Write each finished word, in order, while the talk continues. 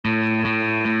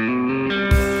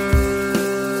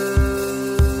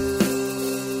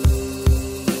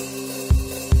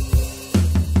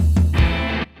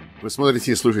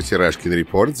смотрите и слушаете Рашкин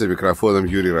Репорт, за микрофоном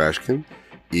Юрий Рашкин.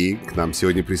 И к нам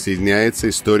сегодня присоединяется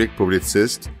историк,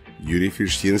 публицист Юрий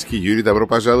Фельштинский. Юрий, добро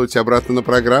пожаловать обратно на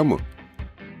программу.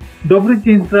 Добрый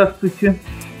день, здравствуйте.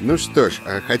 Ну что ж,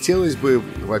 хотелось бы,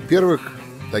 во-первых,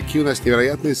 такие у нас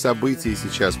невероятные события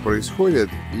сейчас происходят,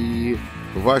 и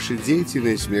ваша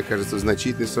деятельность, мне кажется, в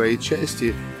значительной своей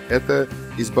части – это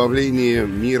избавление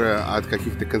мира от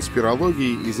каких-то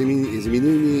конспирологий и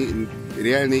заменение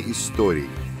реальной истории.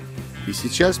 И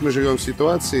сейчас мы живем в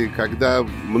ситуации, когда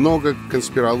много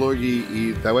конспирологий,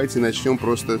 и давайте начнем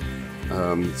просто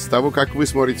с того, как вы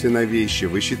смотрите на вещи.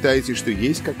 Вы считаете, что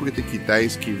есть какой-то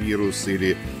китайский вирус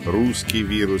или русский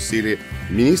вирус, или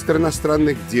министр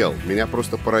иностранных дел? Меня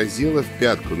просто поразило в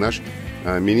пятку. Наш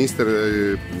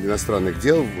министр иностранных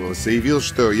дел заявил,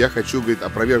 что я хочу, говорит,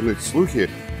 опровергнуть слухи,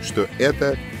 что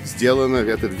это сделано,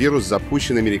 этот вирус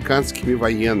запущен американскими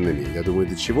военными. Я думаю,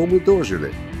 до чего мы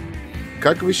дожили?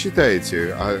 Как вы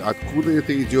считаете, откуда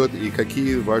это идет и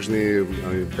какую важную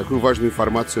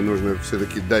информацию нужно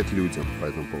все-таки дать людям по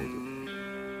этому поводу?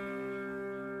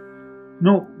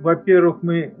 Ну, во-первых,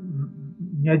 мы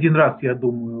не один раз, я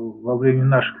думаю, во время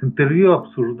наших интервью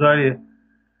обсуждали,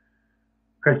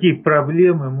 какие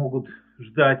проблемы могут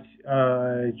ждать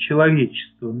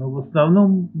человечество. Но в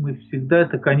основном мы всегда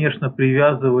это, конечно,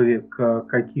 привязывали к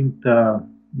каким-то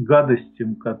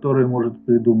гадостям, которые может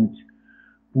придумать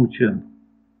Путин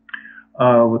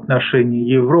в отношении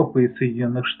Европы и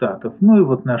Соединенных Штатов, ну и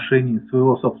в отношении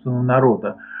своего собственного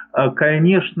народа.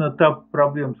 Конечно, та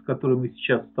проблема, с которой мы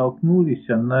сейчас столкнулись,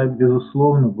 она,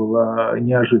 безусловно, была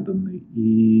неожиданной.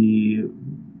 И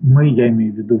мы, я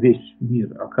имею в виду весь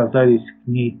мир, оказались к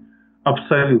ней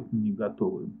абсолютно не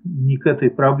готовы. Ни к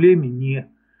этой проблеме, ни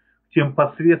к тем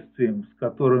последствиям, с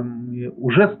которыми мы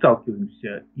уже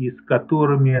сталкиваемся и с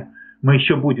которыми мы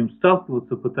еще будем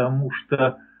сталкиваться, потому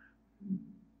что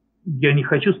я не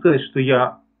хочу сказать, что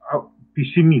я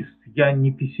пессимист. Я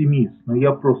не пессимист, но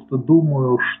я просто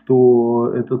думаю,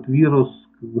 что этот вирус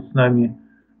с нами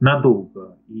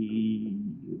надолго. И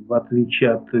в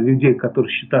отличие от людей,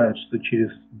 которые считают, что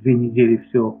через 2 недели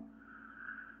все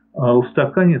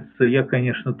устаканится, я,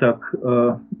 конечно, так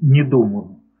не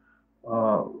думаю.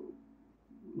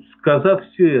 Сказав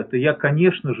все это, я,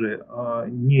 конечно же,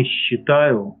 не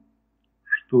считаю,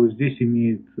 что здесь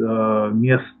имеет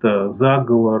место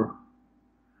заговор,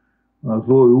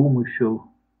 злой умысел.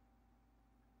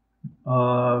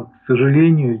 К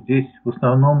сожалению, здесь в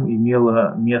основном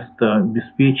имела место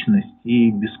беспечность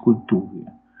и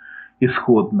бескультурие.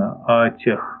 Исходно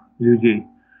тех людей,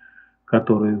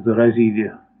 которые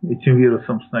заразили этим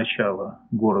вирусом сначала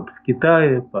город в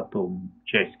Китае, потом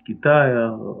часть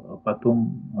Китая, а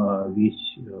потом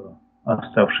весь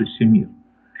оставшийся мир.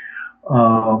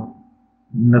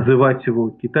 Называть его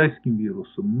китайским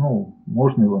вирусом, ну,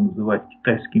 можно его называть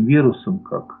китайским вирусом,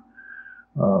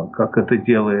 как это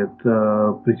делает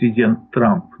президент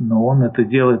Трамп, но он это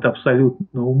делает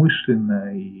абсолютно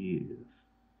умышленно и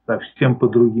совсем по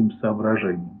другим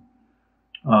соображениям.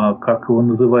 Как его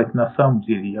называть на самом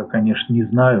деле, я, конечно, не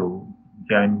знаю,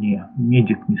 я не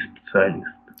медик, не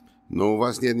специалист. Но у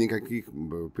вас нет никаких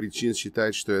причин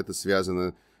считать, что это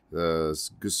связано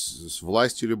с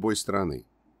властью любой страны?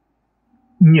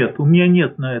 Нет, у меня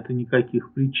нет на это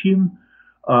никаких причин.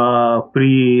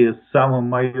 При самом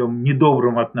моем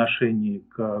недобром отношении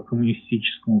к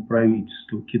коммунистическому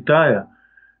правительству Китая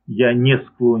я не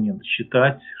склонен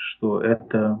считать, что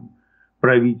это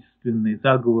правительственный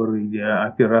заговор или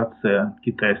операция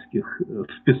китайских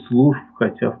спецслужб,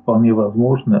 хотя вполне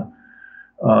возможно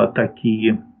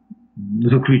такие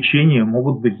заключения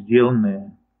могут быть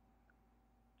сделаны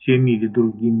теми или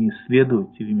другими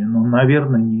исследователями, но,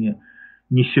 наверное,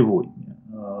 не сегодня.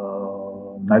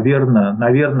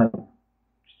 Наверное,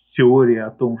 теория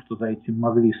о том, что за этим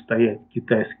могли стоять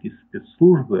китайские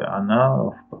спецслужбы,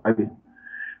 она вправе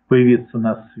появиться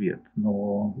на свет.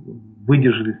 Но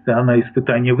выдержит ли она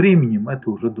испытание временем, это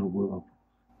уже другой вопрос.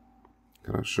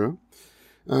 Хорошо.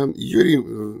 Юрий,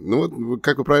 ну вот,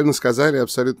 как вы правильно сказали,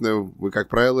 абсолютно, мы, как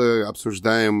правило,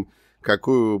 обсуждаем,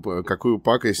 какую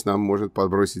пакость нам может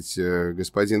подбросить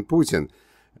господин Путин.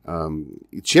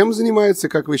 Чем занимается,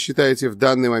 как вы считаете, в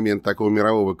данный момент такого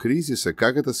мирового кризиса?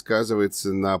 Как это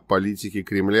сказывается на политике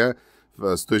Кремля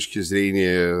с точки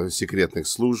зрения секретных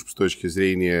служб, с точки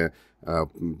зрения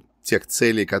тех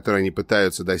целей, которые они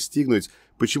пытаются достигнуть?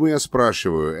 Почему я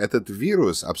спрашиваю? Этот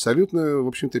вирус абсолютно, в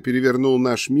общем-то, перевернул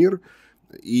наш мир.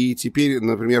 И теперь,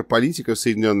 например, политика в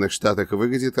Соединенных Штатах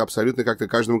выглядит абсолютно как-то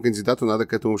каждому кандидату надо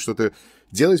к этому что-то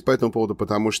делать по этому поводу,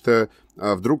 потому что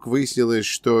вдруг выяснилось,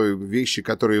 что вещи,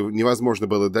 которые невозможно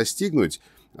было достигнуть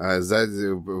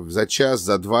за час,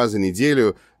 за два, за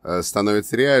неделю,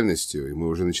 становятся реальностью. И мы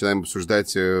уже начинаем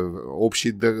обсуждать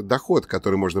общий доход,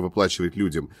 который можно выплачивать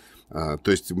людям.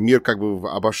 То есть мир как бы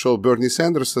обошел Берни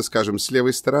Сандерса, скажем, с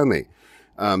левой стороны.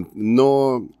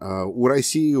 Но у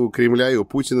России, у Кремля и у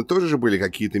Путина тоже же были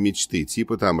какие-то мечты,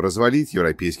 типа там развалить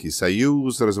Европейский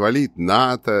Союз, развалить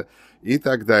НАТО и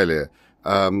так далее.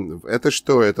 Это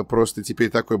что, это просто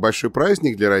теперь такой большой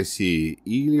праздник для России,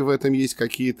 или в этом есть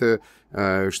какие-то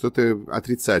что-то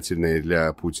отрицательное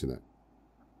для Путина?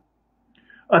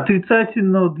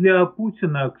 Отрицательного для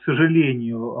Путина, к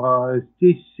сожалению,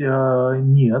 здесь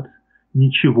нет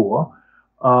ничего.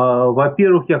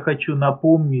 Во-первых, я хочу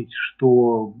напомнить,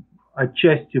 что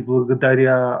отчасти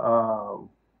благодаря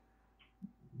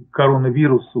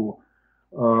коронавирусу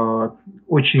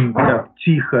очень так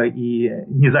тихо и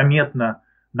незаметно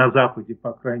на Западе,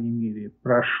 по крайней мере,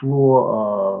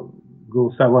 прошло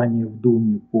голосование в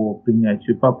Думе по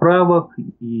принятию поправок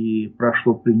и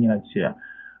прошло принятие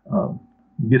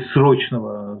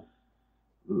бессрочного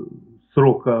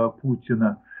срока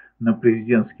Путина на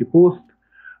президентский пост.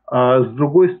 А с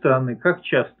другой стороны, как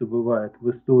часто бывает в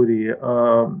истории,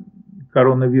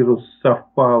 коронавирус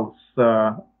совпал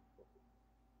с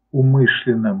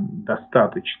умышленным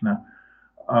достаточно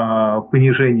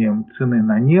понижением цены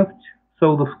на нефть в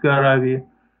Саудовской Аравии,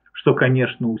 что,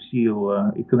 конечно,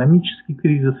 усилило экономический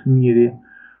кризис в мире.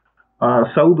 А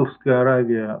Саудовская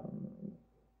Аравия,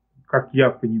 как я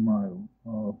понимаю,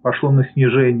 пошло на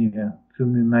снижение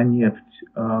цены на нефть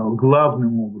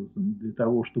главным образом для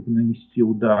того, чтобы нанести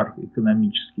удар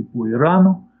экономический по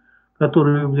Ирану,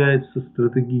 который является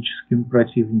стратегическим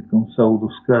противником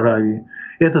Саудовской Аравии.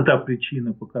 Это та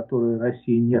причина, по которой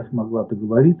Россия не смогла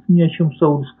договориться ни о чем с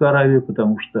Саудовской Аравией,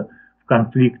 потому что в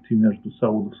конфликте между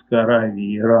Саудовской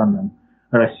Аравией и Ираном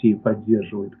Россия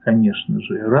поддерживает, конечно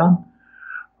же, Иран.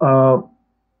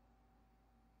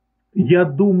 Я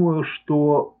думаю,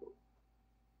 что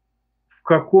в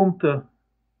каком-то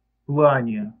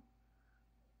плане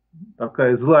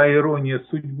такая злая ирония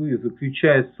судьбы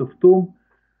заключается в том,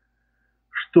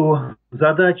 что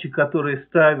задачи, которые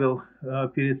ставил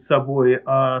перед собой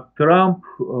Трамп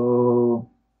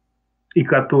и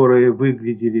которые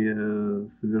выглядели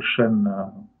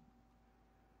совершенно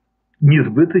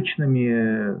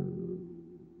несбыточными,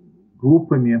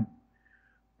 глупыми,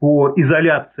 по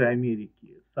изоляции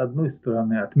Америки. С одной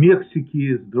стороны от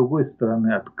Мексики, с другой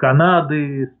стороны от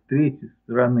Канады, с третьей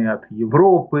стороны от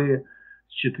Европы,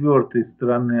 с четвертой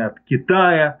стороны от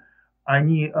Китая.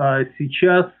 Они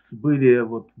сейчас были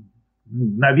вот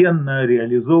мгновенно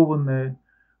реализованы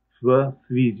в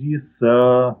связи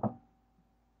с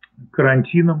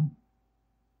карантином,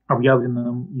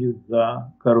 объявленным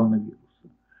из-за коронавируса.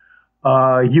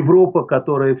 Европа,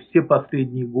 которая все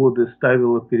последние годы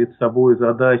ставила перед собой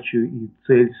задачу и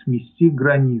цель смести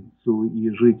границу и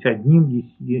жить одним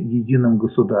единым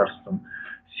государством,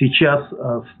 сейчас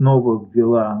снова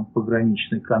ввела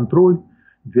пограничный контроль,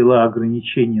 ввела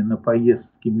ограничения на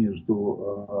поездки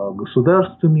между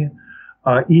государствами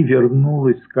и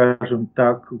вернулась, скажем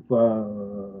так,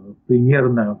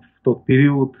 примерно в тот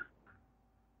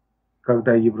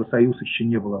когда Евросоюз еще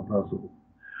не был образован.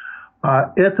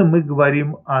 Это мы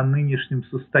говорим о нынешнем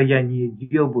состоянии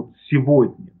дел вот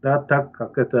сегодня, да, так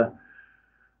как это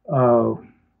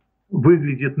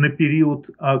выглядит на период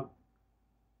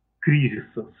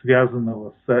кризиса,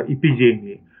 связанного с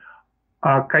эпидемией.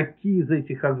 А какие из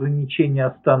этих ограничений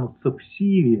останутся в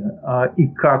силе, и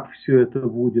как все это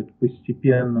будет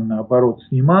постепенно, наоборот,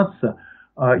 сниматься,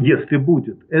 если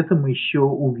будет, это мы еще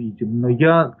увидим. Но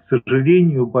я, к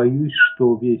сожалению, боюсь,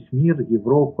 что весь мир,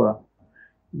 Европа,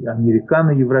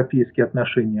 американо-европейские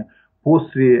отношения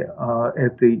после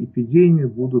этой эпидемии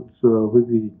будут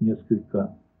выглядеть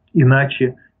несколько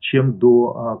иначе, чем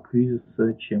до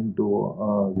кризиса, чем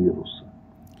до вируса.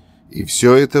 И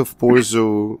все это в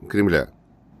пользу Кремля?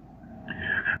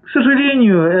 К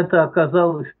сожалению, это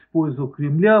оказалось в пользу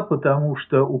Кремля, потому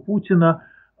что у Путина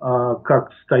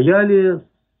как стояли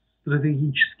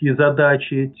стратегические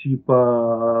задачи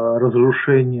типа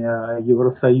разрушения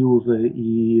Евросоюза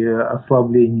и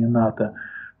ослабления НАТО,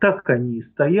 так они и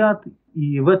стоят.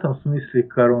 И в этом смысле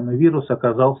коронавирус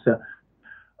оказался,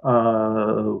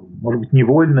 может быть,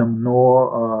 невольным,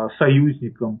 но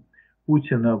союзником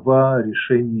Путина в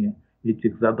решении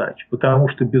этих задач. Потому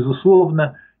что,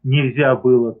 безусловно, нельзя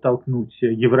было толкнуть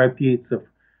европейцев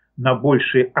на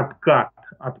больший откат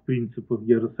от принципов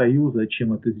Евросоюза,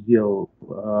 чем это сделал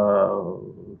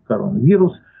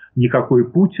коронавирус. Никакой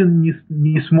Путин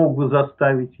не смог бы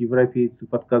заставить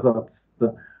европейцев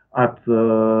отказаться от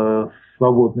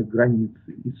свободных границ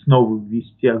и снова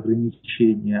ввести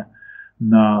ограничения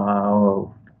на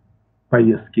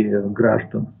поездки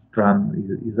граждан стран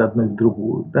из одной в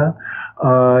другую. Да?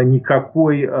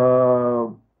 Никакой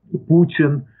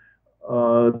Путин,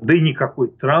 да и никакой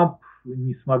Трамп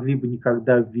не смогли бы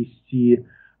никогда ввести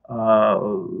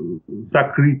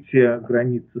закрытие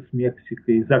границы с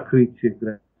Мексикой, закрытие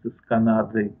границы с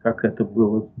Канадой, как это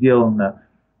было сделано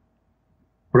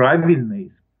правильно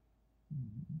и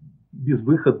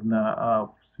безвыходно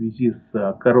в связи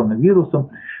с коронавирусом.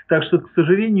 Так что, к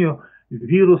сожалению,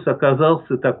 вирус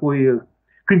оказался такой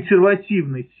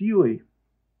консервативной силой,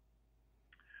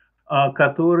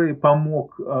 который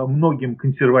помог многим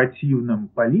консервативным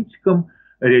политикам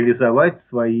реализовать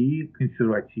свои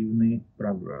консервативные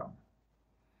программы.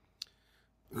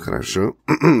 Хорошо.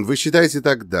 Вы считаете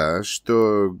тогда,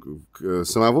 что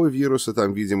самого вируса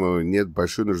там, видимо, нет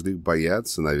большой нужды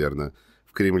бояться, наверное,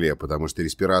 в Кремле, потому что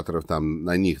респираторов там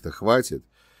на них-то хватит.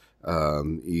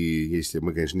 И если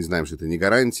мы, конечно, не знаем, что это не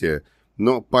гарантия,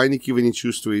 но паники вы не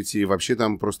чувствуете, и вообще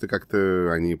там просто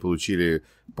как-то они получили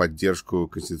поддержку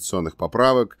конституционных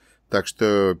поправок, так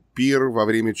что пир во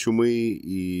время чумы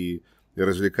и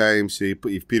развлекаемся,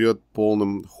 и вперед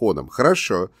полным ходом.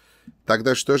 Хорошо.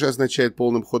 Тогда что же означает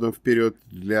полным ходом вперед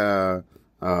для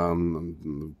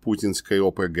путинской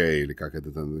ОПГ, или как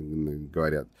это там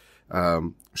говорят?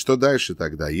 Что дальше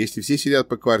тогда? Если все сидят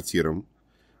по квартирам,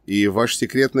 и ваши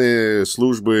секретные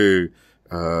службы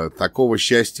такого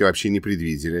счастья вообще не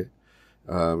предвидели,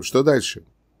 что дальше?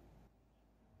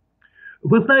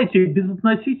 Вы знаете,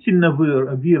 безотносительно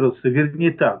вируса,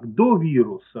 вернее так, до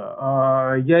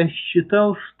вируса, я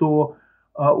считал, что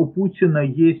у Путина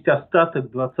есть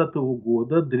остаток 2020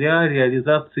 года для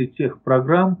реализации тех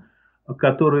программ,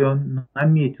 которые он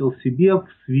наметил себе в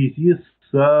связи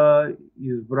с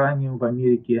избранием в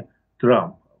Америке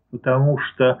Трампа. Потому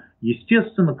что,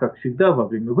 естественно, как всегда, во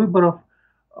время выборов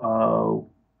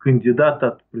кандидат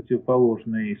от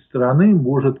противоположной стороны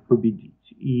может победить.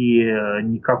 И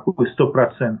никакой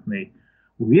стопроцентной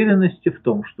уверенности в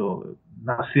том, что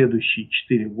на следующие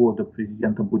 4 года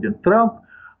президентом будет Трамп,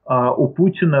 у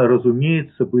Путина,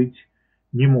 разумеется, быть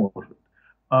не может.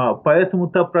 Поэтому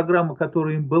та программа,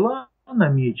 которая им была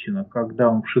намечена, когда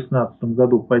он в 2016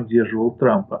 году поддерживал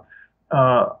Трампа,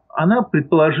 она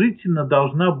предположительно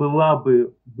должна была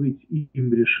бы быть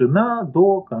им решена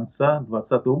до конца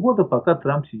 2020 года, пока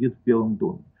Трамп сидит в Белом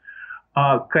доме.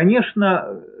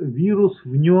 Конечно, вирус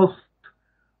внес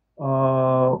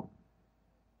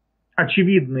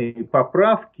очевидные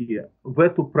поправки в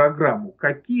эту программу.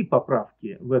 Какие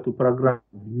поправки в эту программу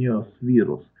внес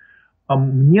вирус?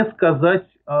 Мне сказать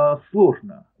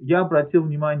сложно. Я обратил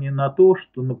внимание на то,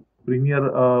 что,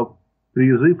 например,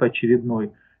 призыв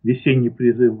очередной, весенний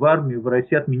призыв в армию в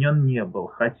России отменен не был.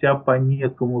 Хотя по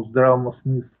некому здравому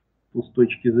смыслу с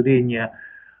точки зрения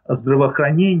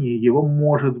здравоохранения его,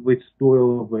 может быть,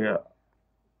 стоило бы,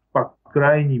 по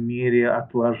крайней мере,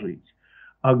 отложить.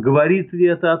 А говорит ли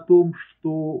это о том,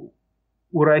 что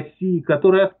у России,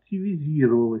 которая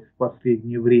активизировалась в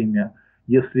последнее время,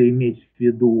 если иметь в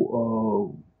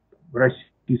виду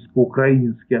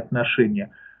российско-украинские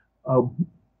отношения,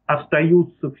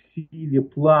 остаются в силе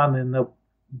планы на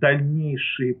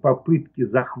дальнейшие попытки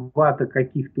захвата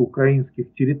каких-то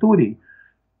украинских территорий,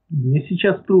 мне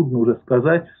сейчас трудно уже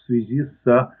сказать в связи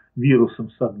с вирусом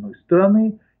с одной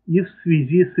стороны и в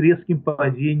связи с резким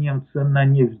падением цен на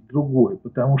нефть с другой.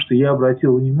 Потому что я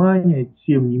обратил внимание,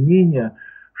 тем не менее,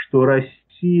 что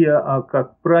Россия,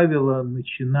 как правило,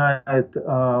 начинает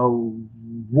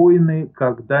войны,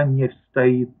 когда нефть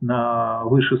стоит на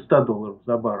выше $100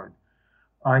 за баррель,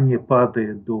 а не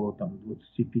падает до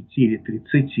 25 или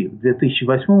 30. В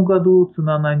 2008 году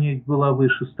цена на нефть была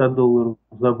выше $100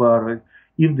 за баррель,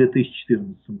 и в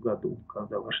 2014 году,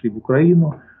 когда вошли в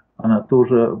Украину, она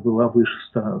тоже была выше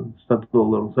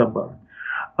 $100 за баррель.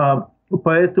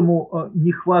 Поэтому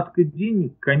нехватка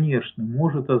денег, конечно,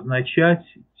 может означать,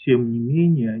 тем не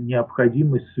менее,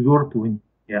 необходимость свертывания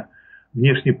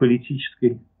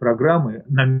внешнеполитической программы,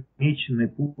 намеченной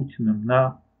Путиным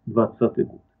на 2020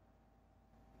 год.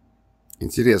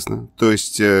 Интересно. То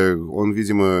есть он,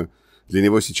 видимо, для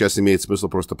него сейчас имеет смысл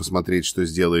просто посмотреть, что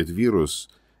сделает вирус,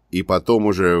 и потом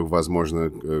уже, возможно,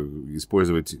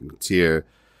 использовать те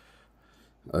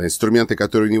инструменты,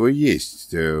 которые у него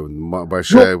есть.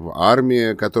 Большая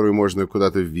армия, которую можно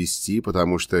куда-то ввести,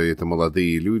 потому что это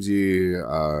молодые люди,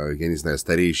 я не знаю,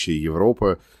 стареющая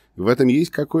Европа. В этом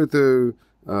есть какой-то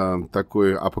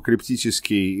такой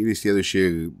апокалиптический или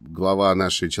следующая глава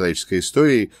нашей человеческой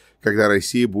истории, когда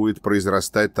Россия будет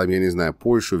произрастать, там, я не знаю,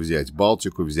 Польшу взять,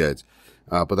 Балтику взять,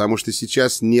 потому что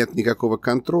сейчас нет никакого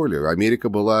контроля. Америка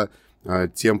была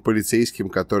тем полицейским,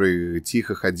 который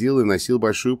тихо ходил и носил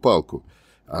большую палку.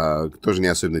 Тоже не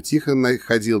особенно тихо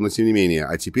ходил, но тем не менее.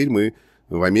 А теперь мы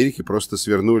в Америке просто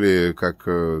свернули как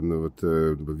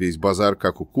весь базар,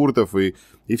 как у курдов, и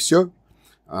все.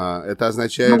 Это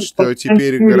означает, что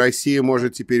теперь Россия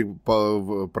может теперь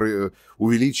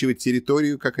увеличивать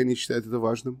территорию, как они считают это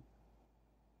важным?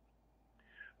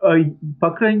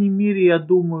 По крайней мере, я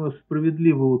думаю,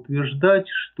 справедливо утверждать,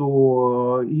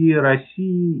 что и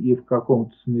России, и в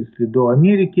каком-то смысле до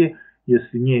Америки,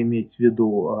 если не иметь в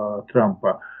виду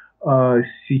Трампа,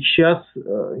 сейчас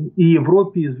и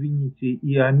Европе, извините,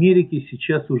 и Америке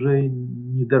сейчас уже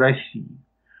не до России.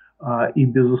 И,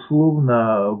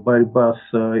 безусловно, борьба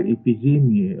с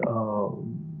эпидемией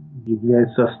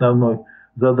является основной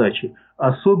задачей,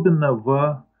 особенно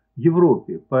в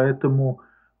Европе. Поэтому,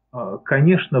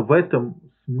 конечно, в этом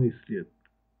смысле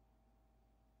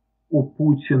у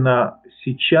Путина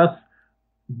сейчас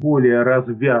более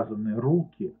развязаны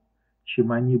руки,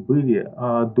 чем они были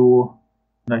до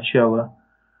начала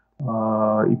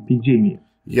эпидемии.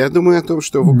 Я думаю о том,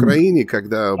 что в Украине,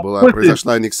 когда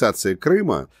произошла аннексация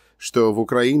Крыма, что в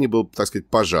Украине был, так сказать,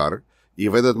 пожар, и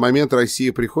в этот момент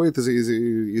Россия приходит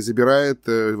и забирает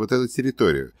вот эту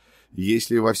территорию.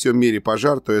 Если во всем мире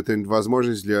пожар, то это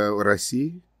возможность для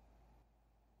России?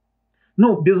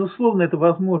 Ну, безусловно, это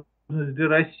возможность для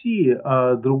России,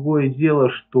 а другое дело,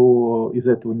 что из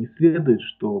этого не следует,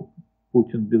 что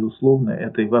Путин, безусловно,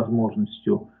 этой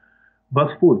возможностью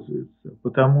воспользуется,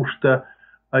 потому что,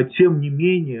 тем не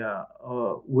менее,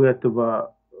 у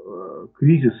этого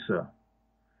кризиса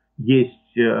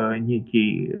есть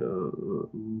некий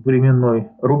временной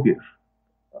рубеж.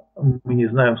 Мы не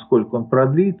знаем, сколько он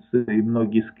продлится, и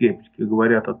многие скептики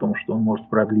говорят о том, что он может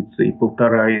продлиться и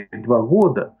 1,5, и 2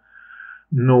 года,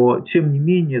 но, тем не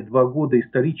менее, 2 года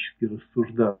исторически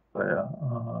рассуждая,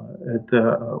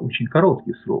 это очень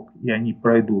короткий срок, и они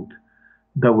пройдут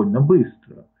довольно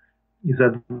быстро. И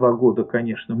за 2 года,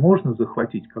 конечно, можно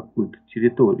захватить какую-то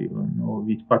территорию, но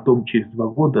ведь потом через 2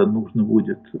 года нужно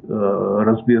будет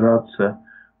разбираться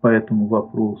по этому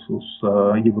вопросу с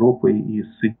Европой и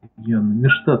с Соединенными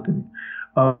Штатами.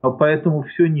 Поэтому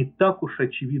все не так уж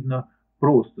очевидно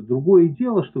просто. Другое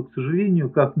дело, что, к сожалению,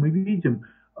 как мы видим,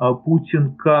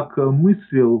 Путин как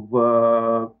мыслил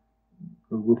в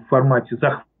формате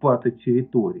захвата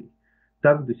территорий,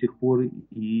 так до сих пор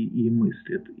и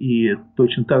мыслит. И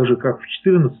точно так же, как в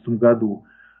 2014 году,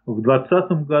 в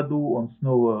 2020 году он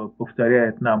снова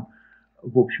повторяет нам,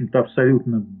 в общем-то,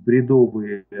 абсолютно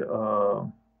бредовые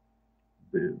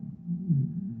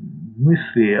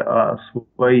мысли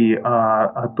свои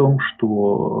о том,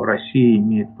 что Россия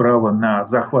имеет право на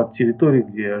захват территорий,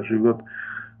 где живет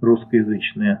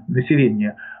русскоязычное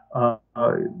население.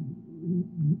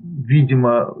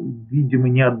 Видимо,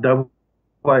 не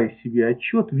отдавая себе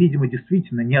отчет, видимо,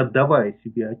 действительно не отдавая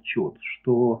себе отчет,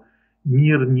 что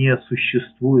мир не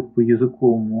существует по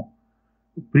языковому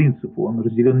принципу, он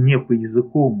разделен не по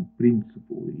языковому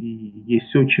принципу. И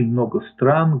есть очень много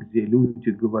стран, где люди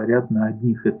говорят на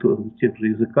одних и тех же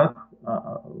языках,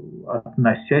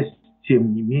 относясь,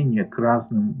 тем не менее, к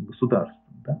разным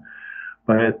государствам. Да?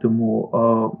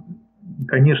 Поэтому,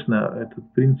 конечно, этот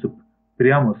принцип,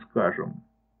 прямо скажем,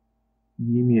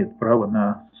 не имеет права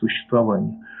на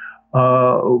существование.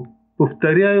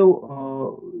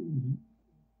 Повторяю,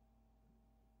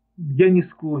 я не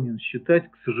склонен считать,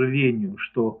 к сожалению,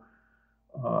 что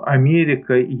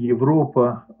Америка и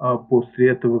Европа после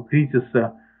этого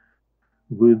кризиса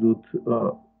выйдут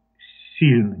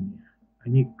сильными.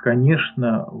 Они,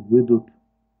 конечно, выйдут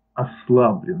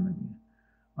ослабленными.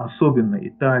 Особенно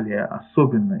Италия,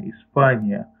 особенно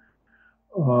Испания.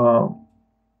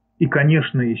 И,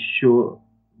 конечно, еще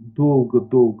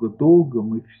долго-долго-долго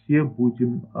мы все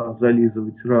будем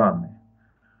зализывать раны.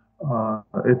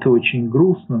 Это очень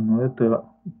грустно, но это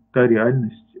та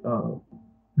реальность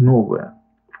новая,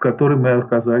 в которой мы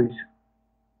оказались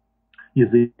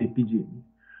из-за эпидемии.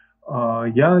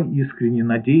 Я искренне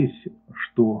надеюсь,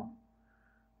 что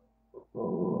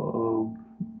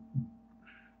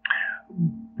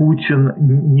Путин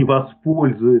не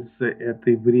воспользуется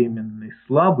этой временной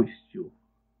слабостью,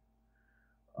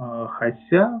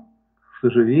 хотя, к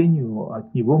сожалению,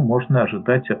 от него можно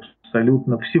ожидать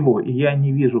абсолютно всего. И я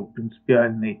не вижу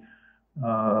принципиальной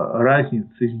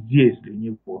разницы здесь для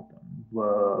него.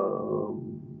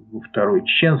 Во Второй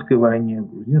Чеченской войне,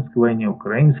 Грузинской войне,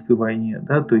 Украинской войне.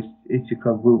 Да, то есть эти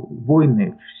как бы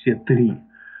войны, все три,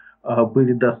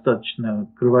 были достаточно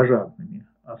кровожадными,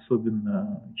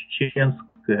 особенно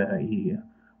чеченская и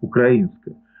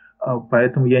украинская.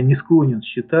 Поэтому я не склонен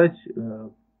считать,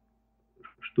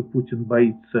 что Путин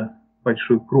боится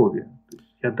большой крови.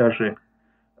 Я даже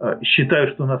считаю,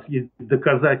 что у нас есть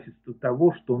доказательства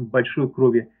того, что он большой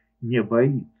крови не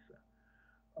боится.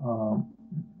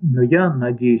 Но я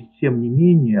надеюсь, тем не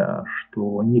менее,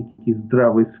 что некий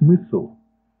здравый смысл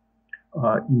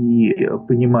и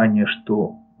понимание,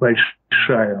 что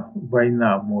большая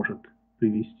война может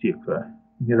привести к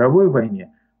мировой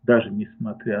войне, даже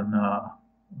несмотря на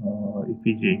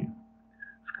эпидемию,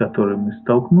 с которой мы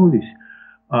столкнулись,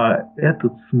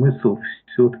 этот смысл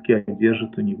все-таки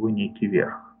одержит у него некий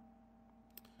верх.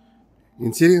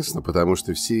 Интересно, потому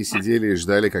что все сидели и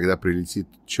ждали, когда прилетит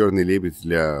черный лебедь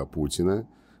для Путина.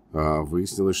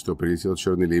 Выяснилось, что прилетел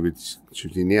черный лебедь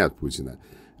чуть ли не от Путина.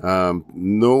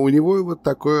 Но у него вот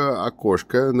такое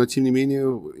окошко. Но, тем не менее,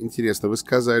 интересно, вы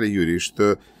сказали, Юрий,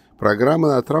 что программа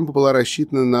на Трампа была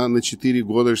рассчитана на 4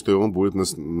 года, что он будет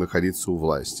находиться у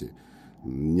власти.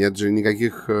 Нет же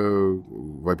никаких...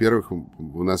 Во-первых,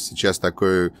 у нас сейчас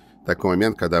такой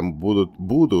момент, когда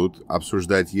будут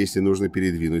обсуждать, если нужно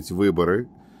передвинуть выборы.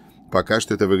 Пока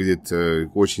что это выглядит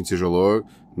очень тяжело.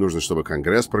 Нужно, чтобы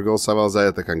Конгресс проголосовал за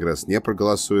это, Конгресс не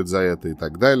проголосует за это и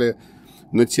так далее.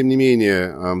 Но, тем не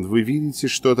менее, вы видите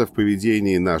что-то в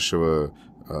поведении нашего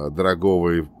дорогого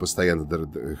и постоянно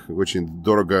очень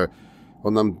дорого...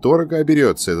 Он нам дорого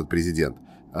оберется, этот президент.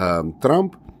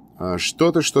 Трамп,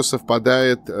 что-то, что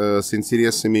совпадает с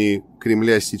интересами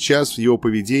Кремля сейчас в его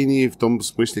поведении, в том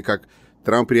смысле, как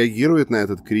Трамп реагирует на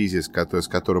этот кризис, с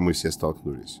которым мы все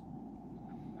столкнулись?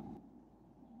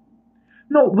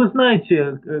 Ну, вы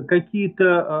знаете,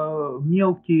 какие-то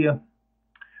мелкие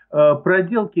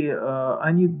проделки,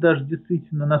 они даже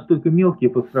действительно настолько мелкие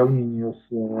по сравнению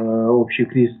с общей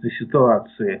кризисной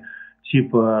ситуацией,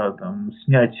 типа там,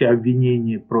 снятия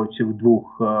обвинений против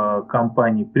 2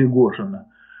 компаний Пригожина,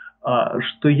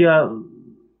 что я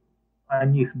о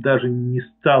них даже не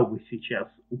стал бы сейчас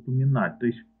упоминать. То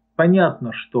есть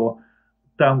понятно, что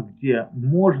там, где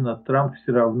можно, Трамп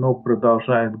все равно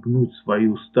продолжает гнуть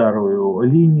свою старую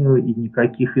линию, и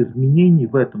никаких изменений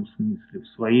в этом смысле в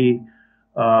своей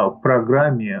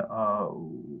программе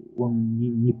он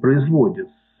не производит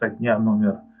со дня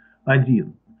номер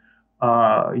 1.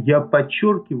 Я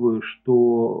подчеркиваю,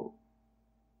 что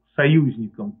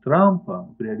союзником Трампа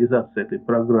в реализации этой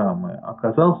программы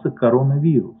оказался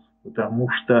коронавирус, потому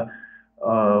что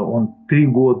он 3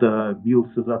 года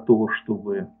бился за то,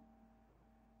 чтобы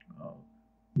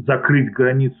закрыть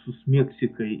границу с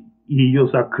Мексикой, и ее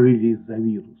закрыли из-за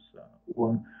вируса.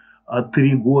 Он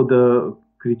 3 года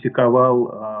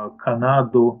критиковал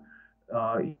Канаду,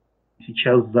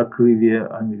 сейчас закрыли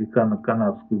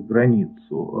американо-канадскую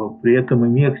границу. При этом и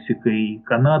Мексика, и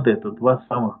Канада – это 2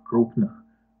 самых крупных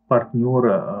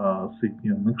партнера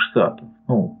Соединенных Штатов.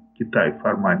 Ну, Китай,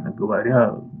 формально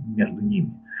говоря, между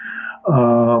ними.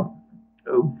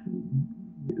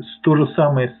 То же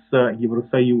самое с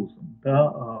Евросоюзом.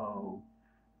 Да?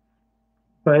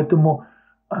 Поэтому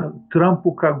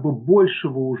Трампу как бы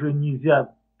большего уже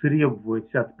нельзя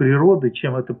требовать от природы,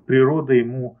 чем эта природа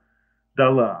ему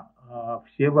дала.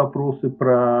 Все вопросы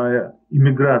про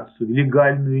иммиграцию,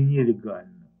 легальную и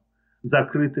нелегальную,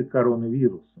 закрыты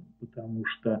коронавирусом, потому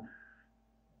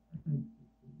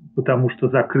что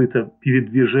закрыто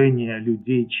передвижение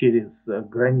людей через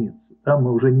границу. Там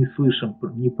мы уже не слышим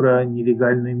ни про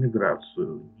нелегальную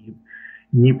иммиграцию,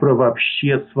 ни про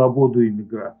вообще свободу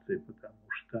иммиграции, потому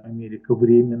что Америка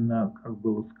временно, как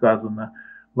было сказано,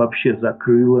 вообще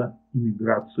закрыла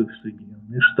иммиграцию в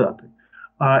Соединенные Штаты.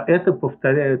 А это,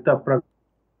 повторяю, та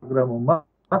программа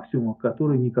максимума,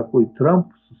 которой никакой Трамп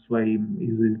со своим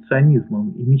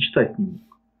изоляционизмом и мечтать не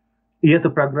мог. И эта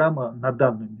программа на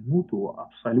данную минуту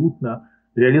абсолютно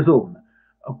реализована.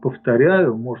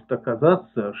 Повторяю, может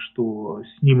оказаться, что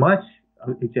снимать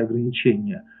эти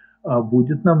ограничения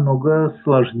будет намного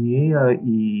сложнее,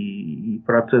 и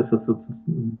процесс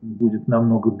будет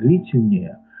намного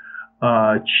длительнее,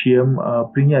 чем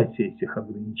принятие этих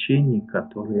ограничений,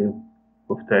 которые,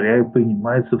 повторяю,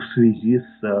 принимаются в связи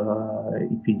с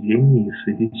эпидемией, в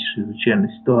связи с чрезвычайной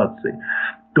ситуацией.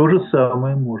 То же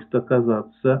самое может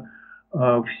оказаться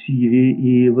в Сирии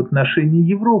и в отношении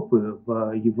Европы.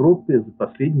 В Европе за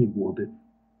последние годы,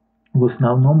 в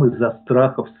основном из-за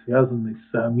страхов, связанных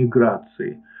с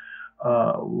миграцией,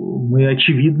 мы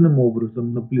очевидным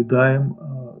образом наблюдаем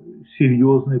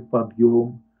серьезный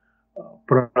подъем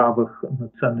правых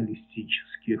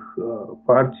националистических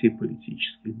партий,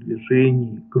 политических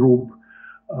движений, групп.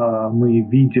 Мы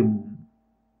видим,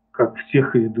 как в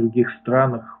тех или других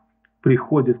странах,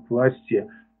 приходят к власти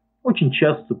очень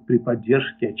часто при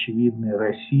поддержке очевидной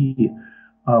России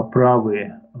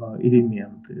правые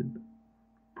элементы,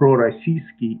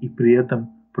 пророссийские и при этом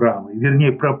правые,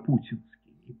 вернее, пропутинские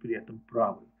и при этом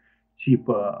правые,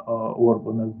 типа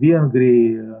Орбана в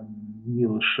Венгрии,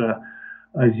 Милоша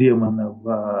Земана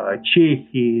в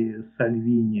Чехии,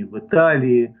 Сальвини в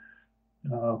Италии,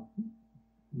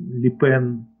 Ле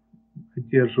Пен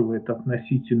одерживает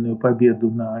относительную победу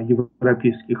на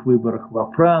европейских выборах во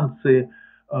Франции,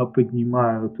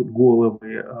 поднимают головы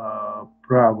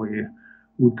правые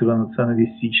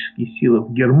ультранационалистические силы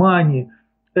в Германии.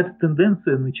 Эта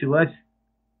тенденция началась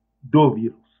до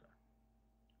вируса.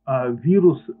 А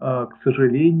вирус, к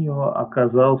сожалению,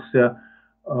 оказался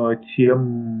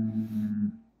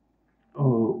тем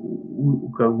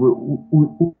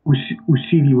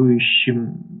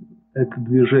усиливающим это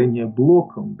движение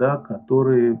блоком, да,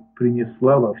 который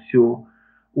принесла во все,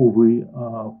 увы,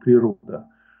 природа.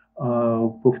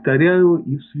 Повторяю,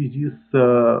 и в связи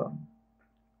с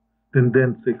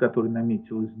тенденцией, которая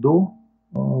наметилась до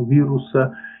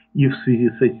вируса, и в связи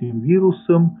с этим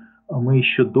вирусом мы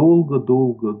еще долго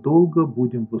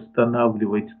будем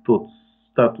восстанавливать тот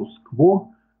статус-кво,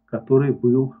 который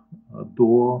был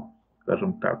до,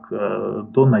 скажем так,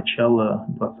 до начала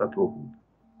 2020 года.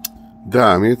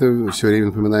 Да, мне это все время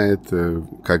напоминает,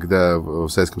 когда в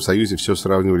Советском Союзе все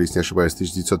сравнивали, если не ошибаюсь, с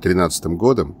 1913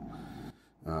 годом.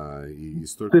 И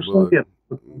столько было...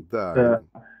 Да.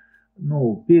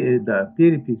 Ну, да,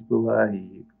 перепись была,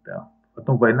 и да,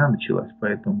 потом война началась,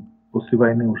 поэтому после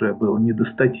войны уже было не до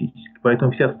статистики.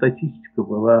 Поэтому вся статистика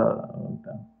была...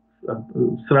 Да,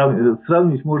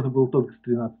 сравнивать можно было только с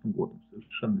 2013 годом,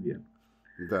 совершенно верно.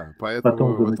 Да,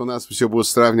 поэтому вот у нас все будет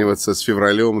сравниваться с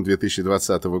февралем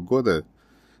 2020 года,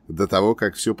 до того,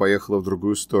 как все поехало в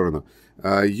другую сторону.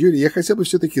 Юрий, я хотел бы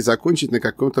все-таки закончить на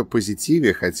каком-то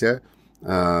позитиве, хотя,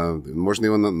 возможно,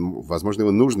 его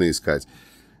нужно искать.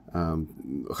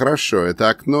 Хорошо, это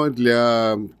окно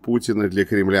для Путина, для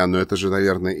Кремля, но это же,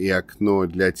 наверное, и окно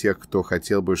для тех, кто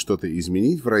хотел бы что-то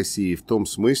изменить в России, в том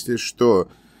смысле, что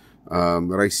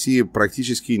Россия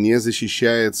практически не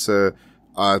защищается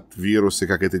от вируса,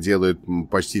 как это делают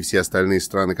почти все остальные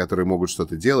страны, которые могут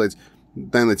что-то делать,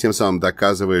 наверное, тем самым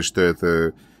доказывая, что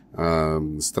это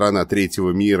страна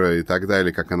третьего мира и так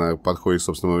далее, как она подходит к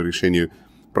собственному решению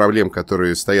проблем,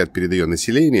 которые стоят перед ее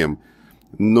населением.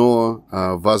 Но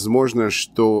возможно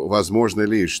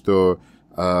ли, что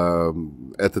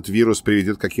этот вирус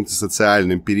приведет к каким-то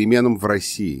социальным переменам в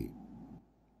России?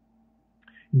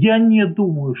 Я не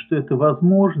думаю, что это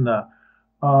возможно,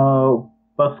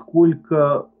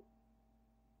 поскольку,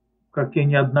 как я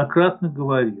неоднократно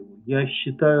говорил, я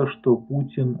считаю, что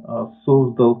Путин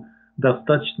создал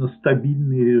достаточно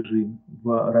стабильный режим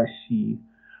в России.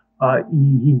 И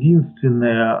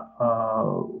единственное,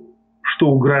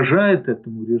 что угрожает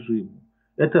этому режиму,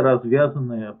 это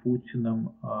развязанная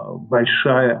Путиным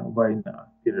большая война,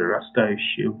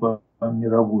 перерастающая в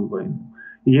мировую войну.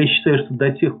 И я считаю, что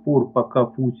до тех пор, пока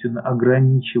Путин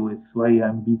ограничивает свои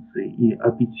амбиции и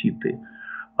аппетиты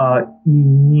и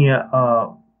не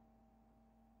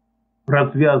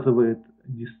развязывает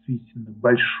действительно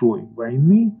большой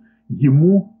войны,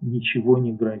 ему ничего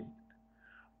не грозит.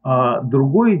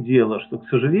 Другое дело, что, к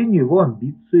сожалению, его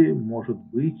амбиции, может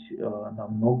быть,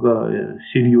 намного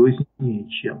серьезнее,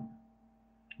 чем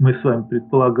мы с вами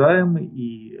предполагаем,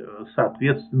 и,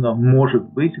 соответственно,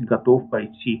 может быть, готов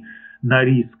пойти на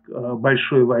риск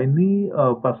большой войны,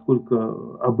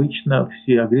 поскольку обычно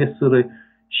все агрессоры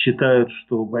считают,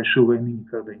 что большой войны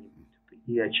никогда не будет.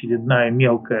 И очередная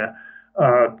мелкая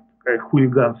такая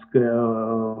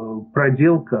хулиганская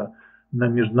проделка на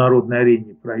международной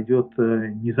арене пройдет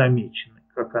незамеченной,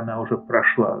 как она уже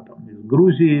прошла там, из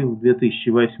Грузии в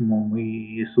 2008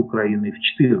 и с Украиной в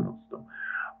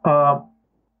 2014.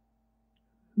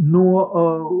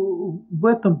 Но в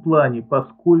этом плане,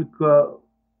 поскольку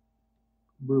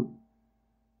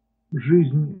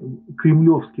жизнь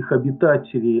кремлевских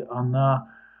обитателей, она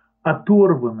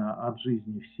оторвана от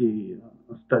жизни всей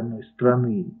остальной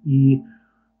страны, и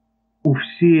у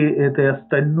всей этой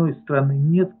остальной страны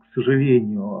нет, к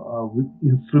сожалению,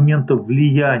 инструментов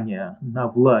влияния на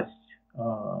власть,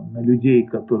 на людей,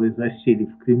 которые засели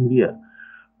в Кремле.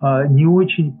 Не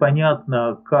очень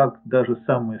понятно, как даже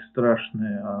самая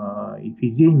страшная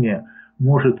эпидемия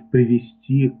может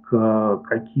привести к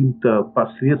каким-то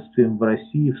последствиям в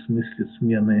России в смысле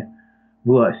смены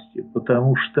власти.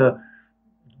 Потому что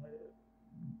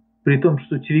при том,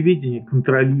 что телевидение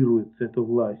контролируется этой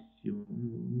властью,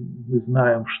 мы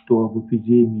знаем, что об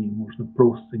эпидемии можно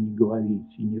просто не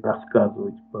говорить и не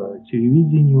рассказывать по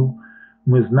телевидению.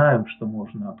 Мы знаем, что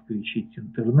можно отключить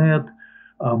интернет,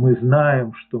 мы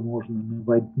знаем, что можно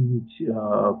наводнить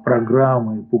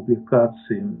программы,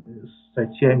 публикации,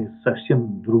 статьями с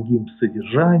совсем другим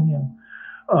содержанием.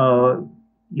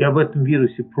 И об этом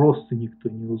вирусе просто никто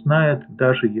не узнает,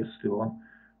 даже если он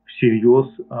всерьез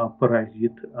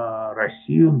поразит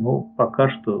Россию. Но пока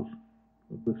что,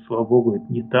 слава богу, это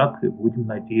не так, и будем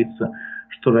надеяться,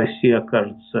 что Россия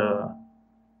окажется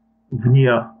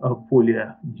вне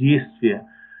поля действия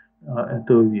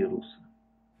этого вируса.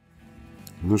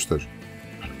 Ну что ж,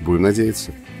 будем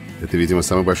надеяться. Это, видимо,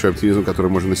 самый большой оптимизм,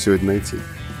 который можно на сегодня найти.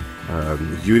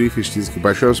 Юрий Фельштинский,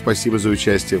 большое вам спасибо за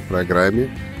участие в программе.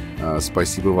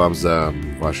 Спасибо вам за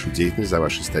вашу деятельность, за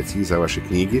ваши статьи, за ваши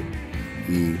книги.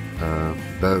 И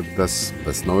до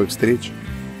новых встреч.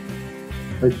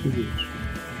 Спасибо.